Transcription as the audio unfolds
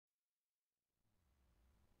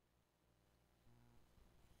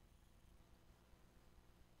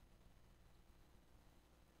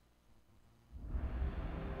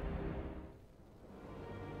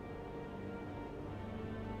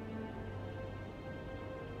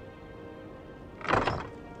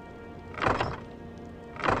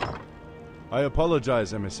I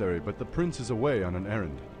apologize, emissary, but the prince is away on an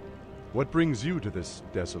errand. What brings you to this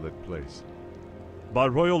desolate place? By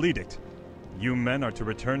royal edict, you men are to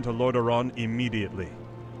return to Lordaeron immediately.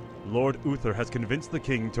 Lord Uther has convinced the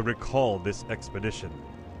king to recall this expedition.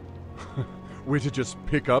 We're to just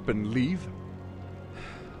pick up and leave?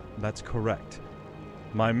 That's correct.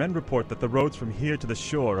 My men report that the roads from here to the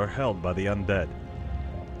shore are held by the undead.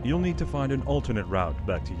 You'll need to find an alternate route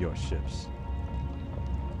back to your ships.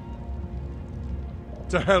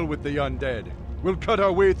 To hell with the undead. We'll cut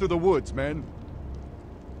our way through the woods, man.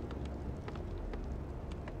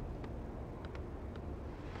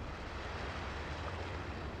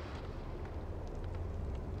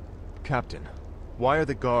 Captain, why are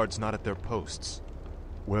the guards not at their posts?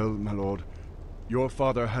 Well, my lord, your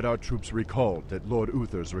father had our troops recalled at Lord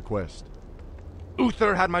Uther's request.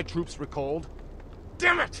 Uther had my troops recalled?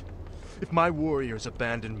 Damn it! If my warriors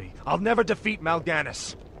abandon me, I'll never defeat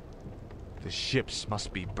Mal'Ganis. The ships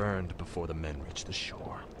must be burned before the men reach the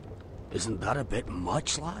shore. Isn't that a bit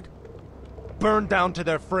much, lad? Burned down to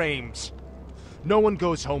their frames! No one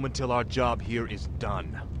goes home until our job here is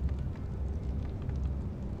done.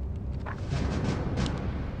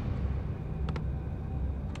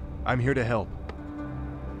 I'm here to help.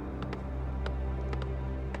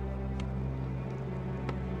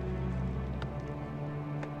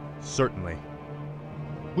 Certainly.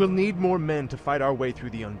 We'll need more men to fight our way through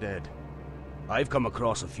the undead. I've come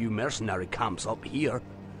across a few mercenary camps up here.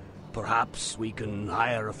 Perhaps we can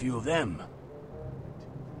hire a few of them.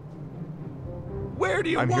 Where do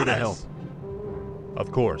you want us? I'm here to help.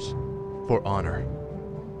 Of course. For honor.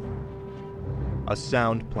 A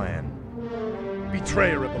sound plan.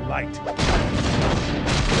 Betrayer of the light.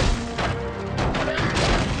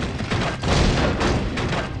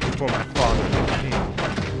 For my father, the king.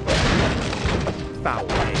 Foul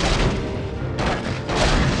name.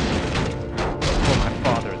 For my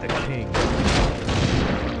father, the king.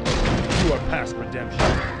 You are past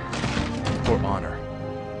redemption. For honor.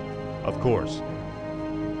 Of course.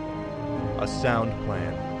 A sound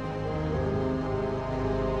plan.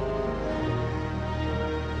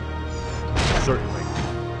 Certainly.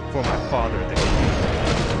 For my father, the king.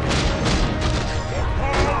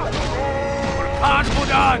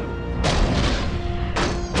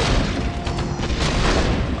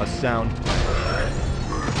 A sound plan.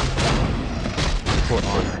 For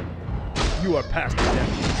honor. You are past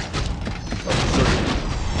redemption. Certainly.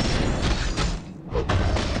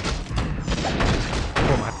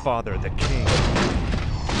 For my father, the king.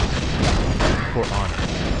 For honor.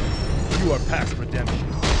 You are past redemption.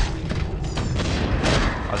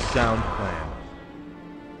 A sound plan.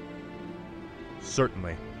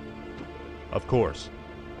 Certainly. Of course.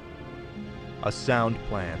 A sound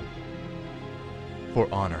plan. For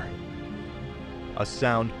honor. A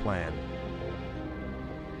sound plan.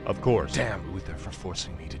 Of course. Damn Uther for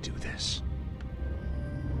forcing me to do this.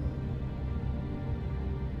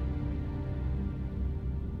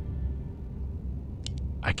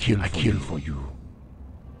 I kill for you.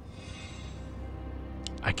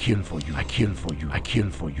 I kill for you. I kill for you. I kill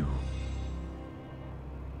for you.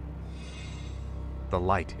 The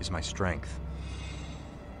light is my strength.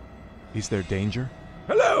 Is there danger?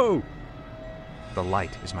 Hello! The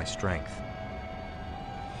light is my strength.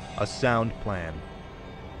 A sound plan.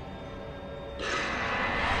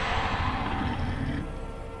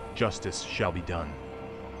 Justice shall be done.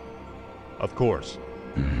 Of course.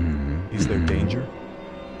 Is there danger?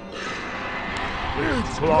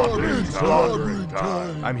 It's slaughtering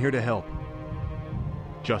time. I'm here to help.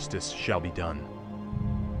 Justice shall be done.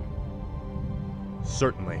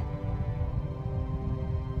 Certainly.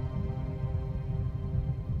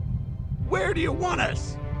 Where do you want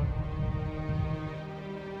us?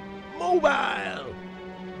 Mobile!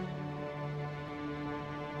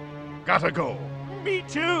 Gotta go. Me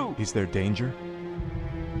too! Is there danger?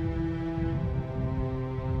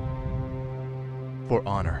 For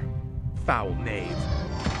honor. Foul knave.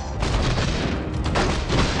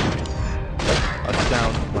 A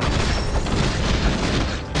sound plan.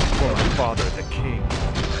 For my father, the king.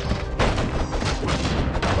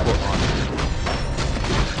 For honor.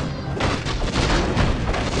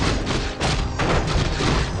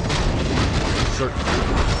 Certainly.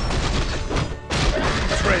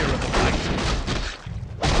 Betrayer of the light.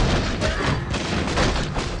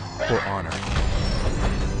 For honor.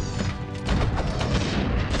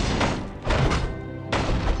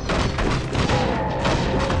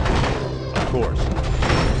 Of course.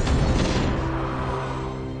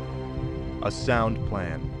 A sound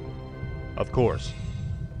plan. Of course.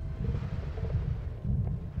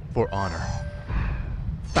 For honor.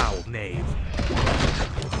 Foul knave.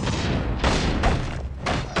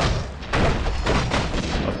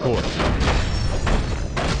 course.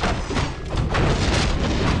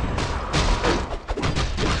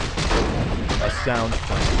 A sound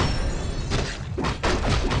plan.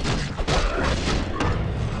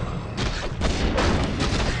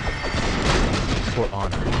 For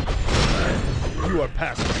honor. You are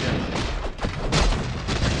past redemption.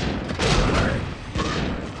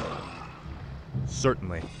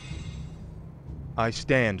 Certainly. I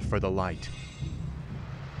stand for the light.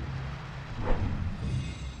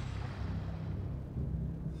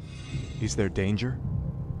 Is there danger?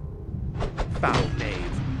 Foul knave.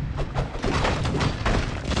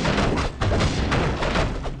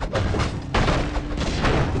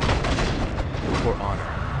 For honor.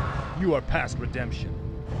 You are past redemption.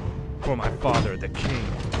 For my father, the king.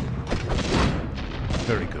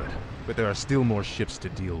 Very good. But there are still more ships to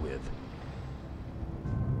deal with.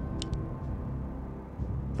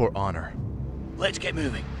 For honor. Let's get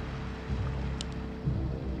moving.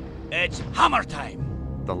 It's hammer time.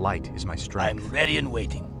 The light is my strength. I'm ready and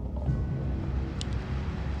waiting.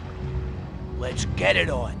 Let's get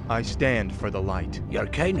it on. I stand for the light. You're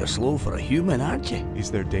kinda slow for a human, aren't you?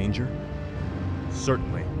 Is there danger?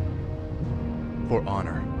 Certainly. For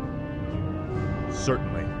honor.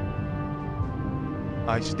 Certainly.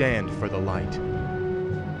 I stand for the light.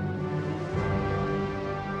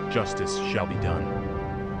 Justice shall be done.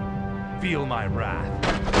 Feel my wrath.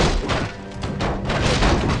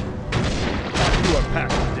 You are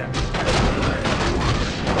past redemption.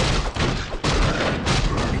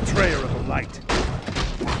 Betrayer of the light.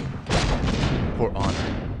 For honor.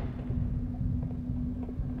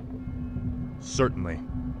 Certainly.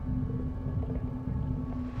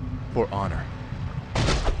 For honor.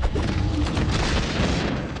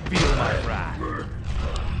 Feel my wrath.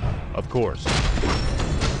 Of course.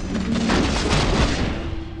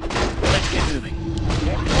 Let's get moving.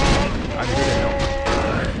 I'm here to help.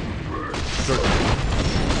 Certainly.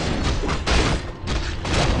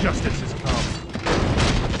 Justice has come.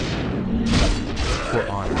 For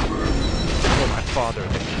honor. For my father,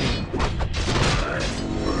 the king.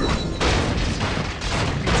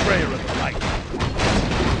 Betrayer of the light.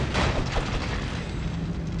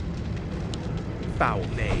 Foul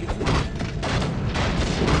knave.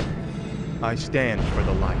 I stand for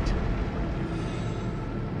the light.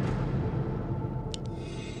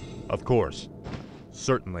 Of course.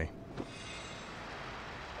 Certainly.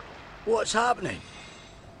 What's happening?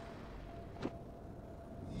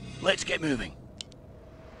 Let's get moving.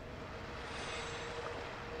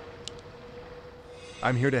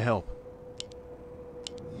 I'm here to help.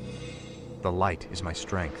 The light is my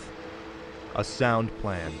strength. A sound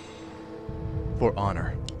plan. For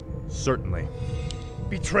honor. Certainly.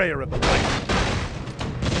 Betrayer of the light.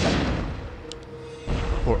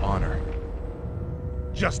 For honor.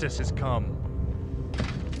 Justice has come.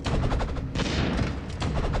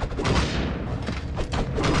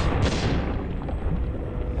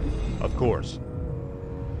 Of course.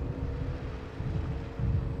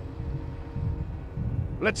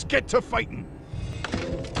 Let's get to fighting.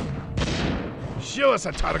 Show us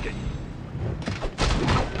a target.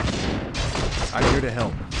 I'm here to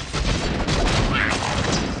help.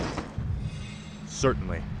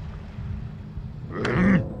 Certainly.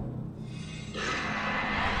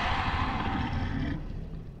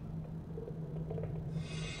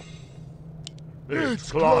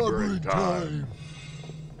 It's clobbering time.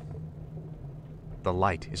 The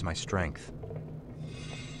light is my strength.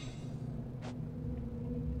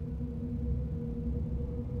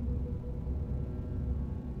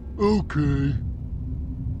 Okay.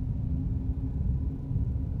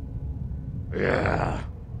 Yeah.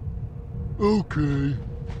 Okay.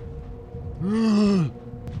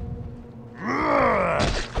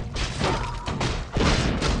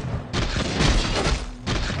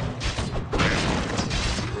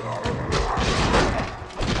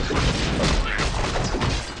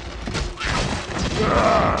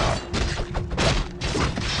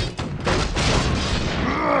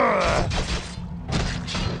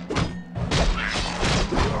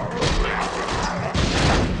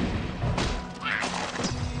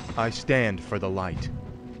 I stand for the light.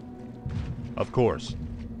 Of course.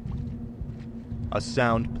 A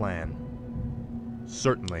sound plan.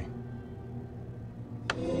 Certainly.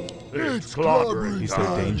 It's clobbering Is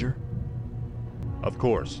there danger? Of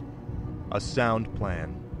course. A sound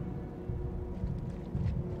plan.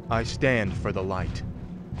 I stand for the light.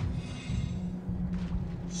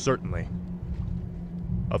 Certainly.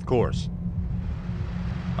 Of course.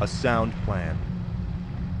 A sound plan.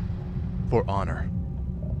 For honor.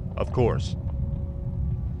 Of course.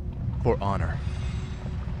 For honor.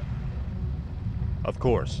 Of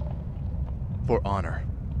course. For honor.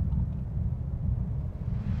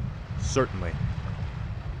 Certainly.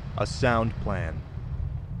 A sound plan.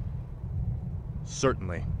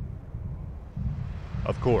 Certainly.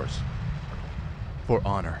 Of course. For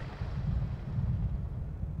honor.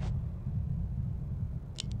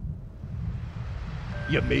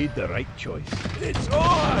 You made the right choice. It's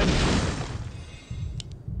on!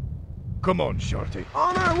 Come on, Shorty.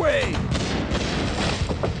 On our way!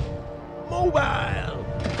 Mobile!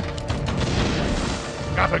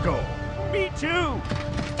 Gotta go. Me too!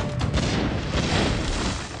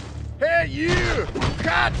 Hey, you!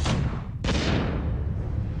 Catch!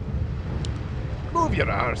 Move your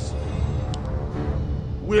arse.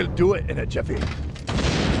 We'll do it in a jiffy.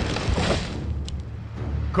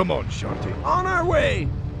 Come on, Shorty. On our way!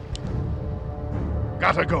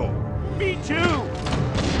 Gotta go. Me too!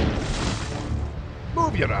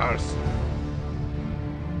 Move your arse.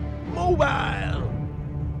 Mobile!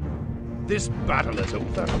 This battle is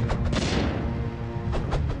over.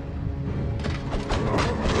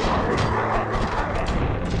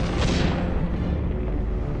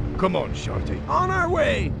 Come on, Shorty. On our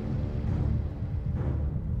way!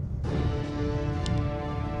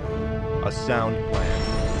 A sound plan.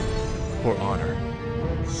 For honor.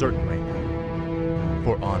 Certainly.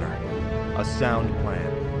 For honor. A sound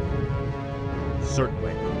plan.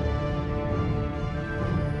 Certainly.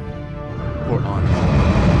 For honor.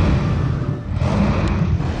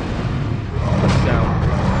 A sound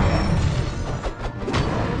plan.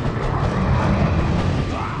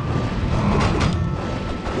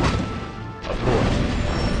 Of course.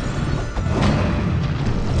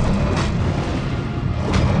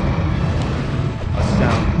 A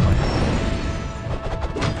sound plan.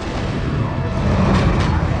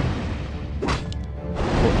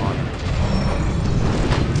 For honor.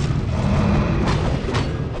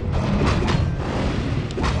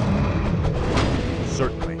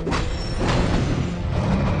 Certainly.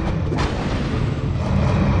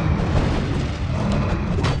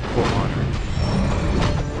 For honor.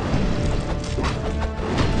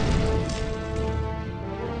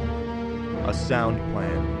 A sound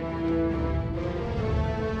plan.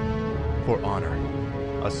 For honor.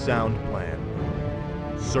 A sound plan.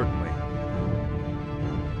 Certainly.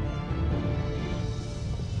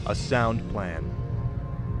 A sound plan.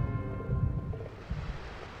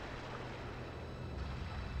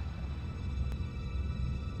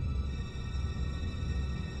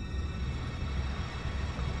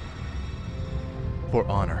 For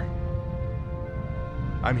honor.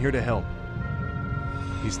 I'm here to help.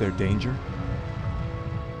 Is there danger?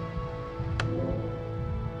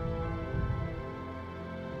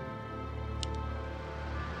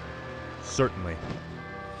 Certainly.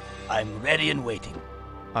 I'm ready and waiting.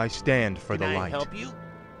 I stand for the Can I light. help you?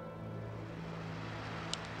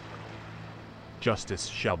 Justice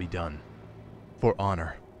shall be done. For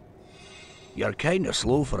honor. You're kinda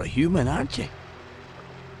slow for a human, aren't you?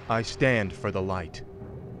 I stand for the light.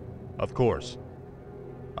 Of course.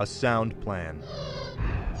 A sound plan.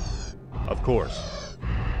 Of course.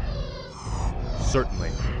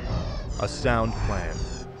 Certainly. A sound plan.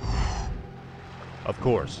 Of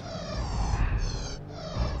course.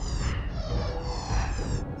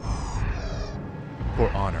 For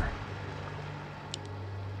honor.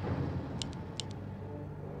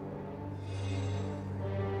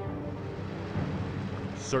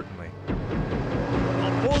 Certainly.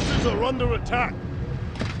 Our forces are under attack.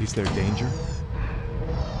 Is there danger?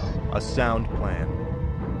 A sound plan.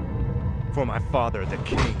 For my father, the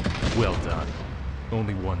king. Well done.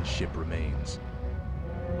 Only one ship remains.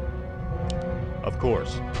 Of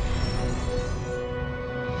course.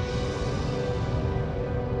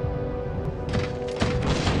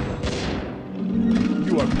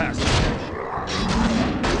 You are past redemption.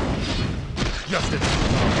 Justice.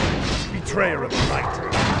 Betrayer of the light.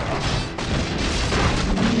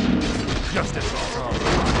 Justice.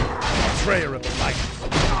 Betrayer of the light.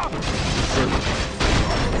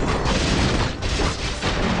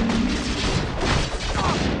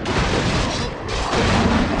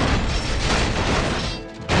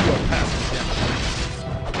 You are past redemption.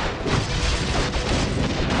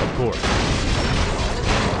 Of course.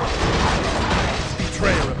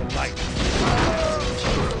 Betrayer of the light.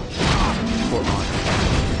 For honor.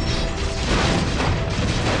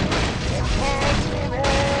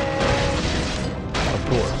 Of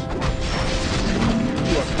course.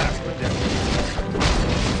 You are past redemption.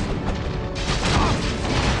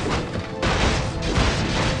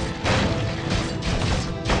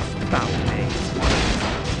 Foul name.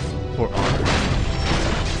 For honor.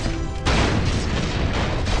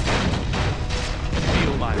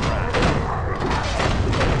 Feel my wrath.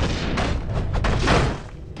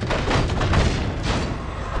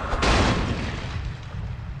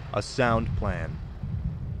 sound plan.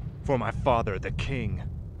 For my father, the king.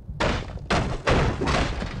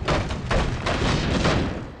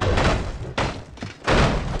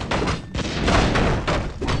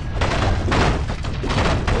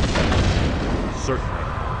 Certainly.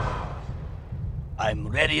 I'm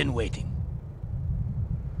ready and waiting.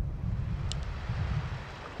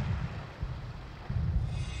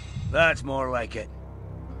 That's more like it.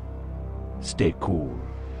 Stay cool.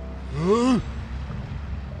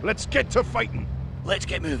 Let's get to fighting. Let's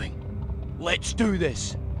get moving. Let's do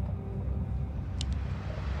this.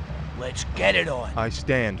 Let's get it on. I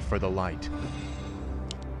stand for the light.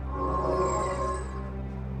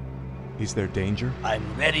 Is there danger? I'm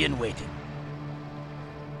ready and waiting.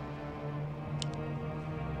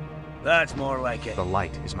 That's more like it. The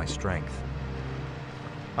light is my strength.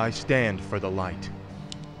 I stand for the light.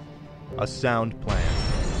 A sound plan.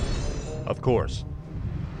 Of course.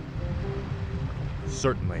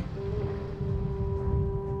 Certainly.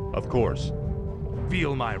 Of course.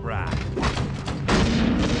 Feel my wrath.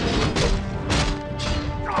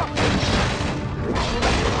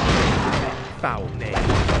 Foul name.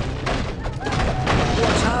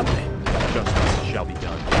 What's happening? Justice shall be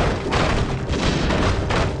done.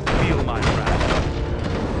 Feel my wrath.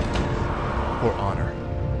 For honor.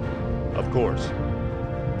 Of course.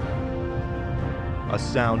 A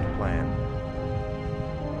sound plan.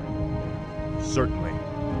 Certainly.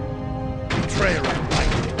 Betrayer of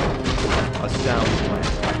light. A sound plan.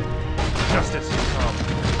 Justice has come.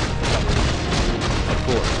 Of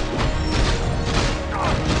course.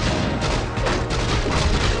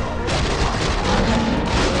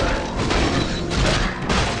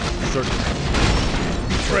 Certainly.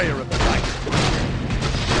 Betrayer of the light.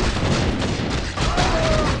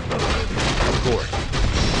 Of course.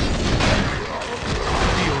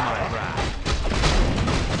 Feel my wrath.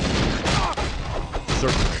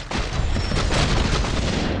 Certainly.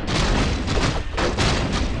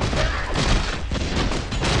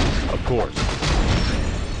 Of course.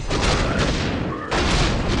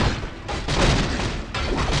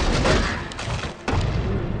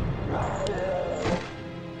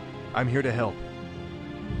 I'm here to help.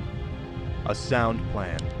 A sound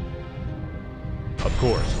plan. Of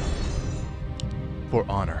course. For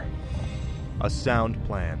honor. A sound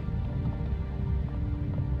plan.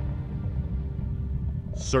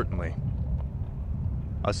 Certainly.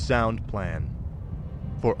 A sound plan.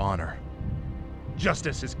 For honor.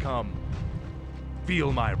 Justice has come.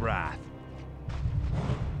 Feel my wrath.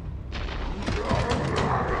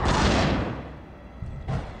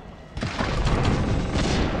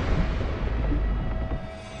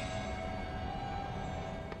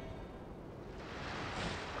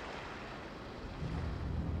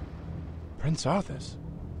 Prince Arthas.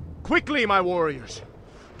 Quickly, my warriors!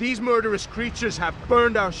 These murderous creatures have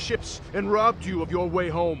burned our ships and robbed you of your way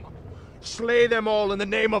home. Slay them all in the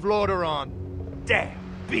name of Lordaeron. Damn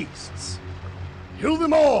beasts! Kill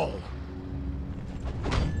them all!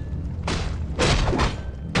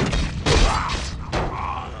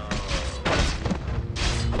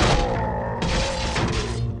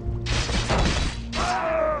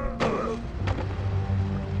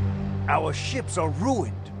 Our ships are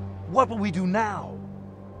ruined. What will we do now?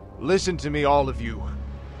 Listen to me, all of you.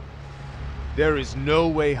 There is no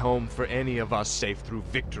way home for any of us save through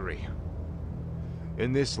victory.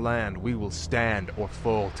 In this land, we will stand or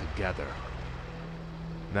fall together.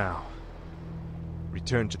 Now,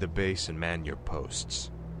 return to the base and man your posts.